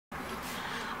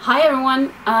Hi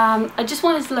everyone, I just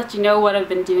wanted to let you know what I've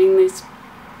been doing this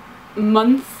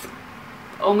month,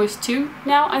 almost 2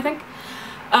 now I think.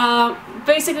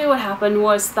 Basically what happened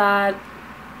was that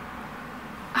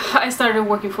I started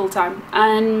working full-time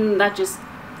and that just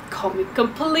caught me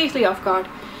completely off guard.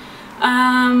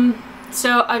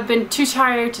 So I've been too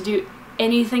tired to do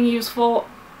anything useful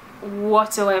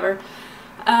whatsoever,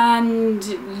 and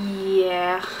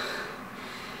yeah.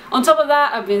 On top of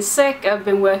that, I've been sick, I've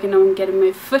been working on getting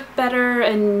my foot better,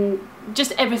 and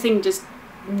just everything just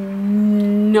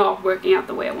not working out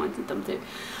the way I wanted them to.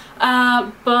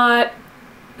 But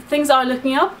things are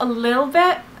looking up a little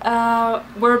bit.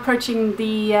 We're approaching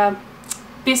the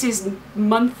busiest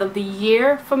month of the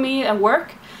year for me at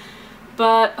work,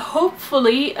 but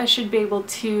hopefully I should be able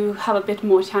to have a bit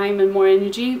more time and more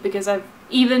energy, because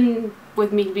even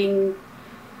with me being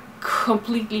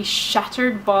completely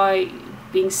shattered by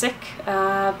being sick,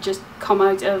 I've just come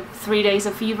out of 3 days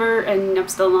of fever and I'm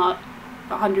still not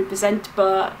 100%,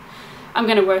 but I'm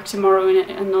gonna work tomorrow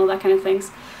and all that kind of things.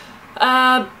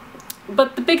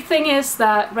 But the big thing is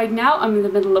that right now I'm in the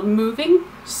middle of moving,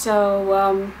 so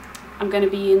I'm gonna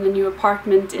be in the new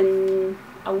apartment in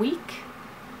a week,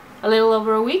 a little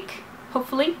over a week,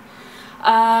 hopefully.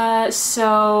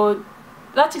 So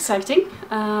that's exciting,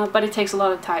 but it takes a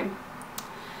lot of time.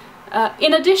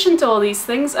 In addition to all these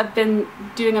things, I've been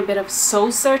doing a bit of soul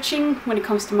searching when it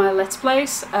comes to my Let's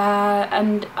Plays,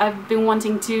 and I've been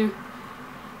wanting to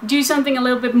do something a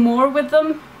little bit more with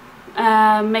them,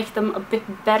 make them a bit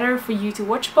better for you to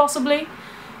watch possibly,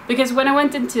 because when I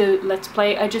went into Let's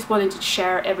Play I just wanted to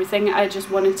share everything, I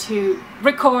just wanted to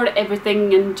record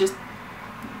everything and just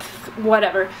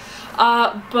whatever.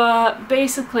 But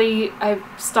basically I've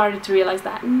started to realize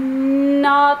that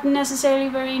not necessarily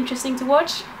very interesting to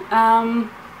watch.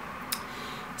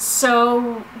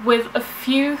 So with a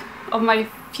few of my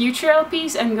future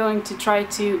LPs I'm going to try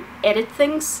to edit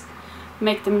things,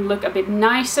 make them look a bit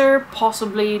nicer,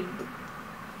 possibly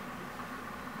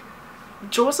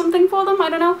draw something for them, I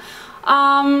don't know.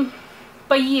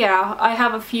 But yeah,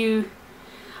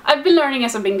 I've been learning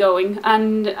as I've been going,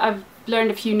 and I've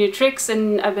learned a few new tricks,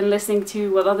 and I've been listening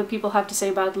to what other people have to say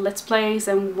about Let's Plays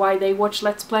and why they watch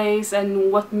Let's Plays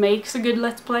and what makes a good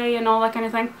Let's Play and all that kind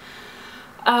of thing.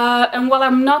 And while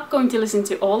I'm not going to listen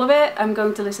to all of it, I'm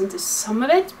going to listen to some of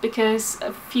it, because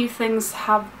a few things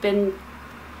have been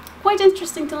quite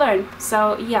interesting to learn.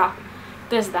 So yeah,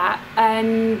 there's that.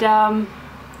 And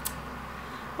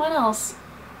what else?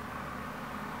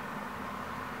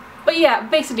 But yeah,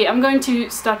 basically I'm going to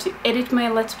start to edit my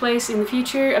Let's Plays in the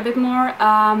future a bit more.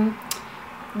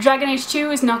 Dragon Age 2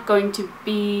 is not going to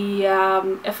be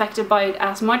affected by it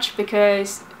as much,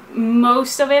 because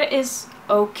most of it is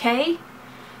okay.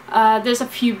 There's a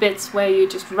few bits where you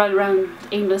just run around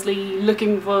aimlessly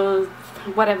looking for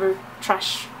whatever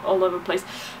trash all over the place.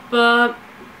 But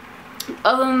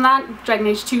other than that, Dragon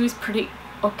Age 2 is pretty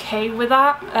okay with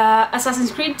that.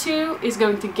 Assassin's Creed 2 is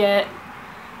going to get...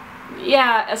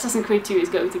 Yeah, Assassin's Creed 2 is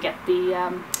going to get the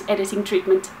editing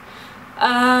treatment.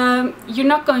 You're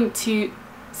not going to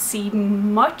see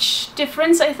much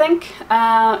difference, I think.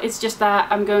 It's just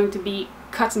that I'm going to be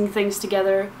cutting things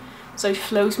together so it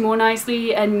flows more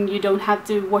nicely and you don't have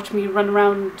to watch me run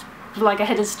around like a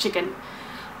headless chicken.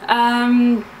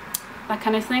 That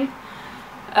kind of thing.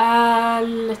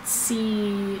 Let's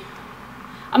see.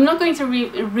 I'm not going to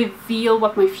reveal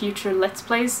what my future Let's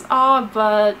Plays are,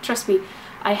 but trust me,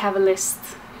 I have a list.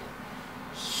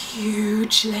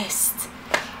 Huge list.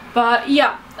 But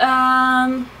yeah,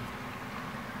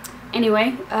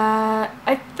 anyway,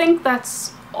 I think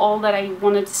that's all that I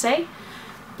wanted to say.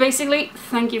 Basically,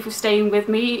 thank you for staying with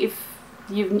me. If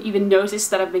you've even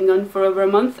noticed that I've been gone for over a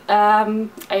month, I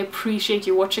appreciate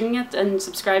you watching it and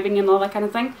subscribing and all that kind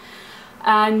of thing.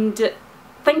 And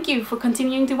thank you for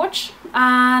continuing to watch,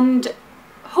 and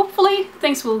hopefully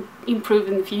things will improve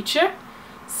in the future.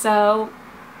 So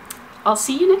I'll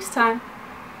see you next time.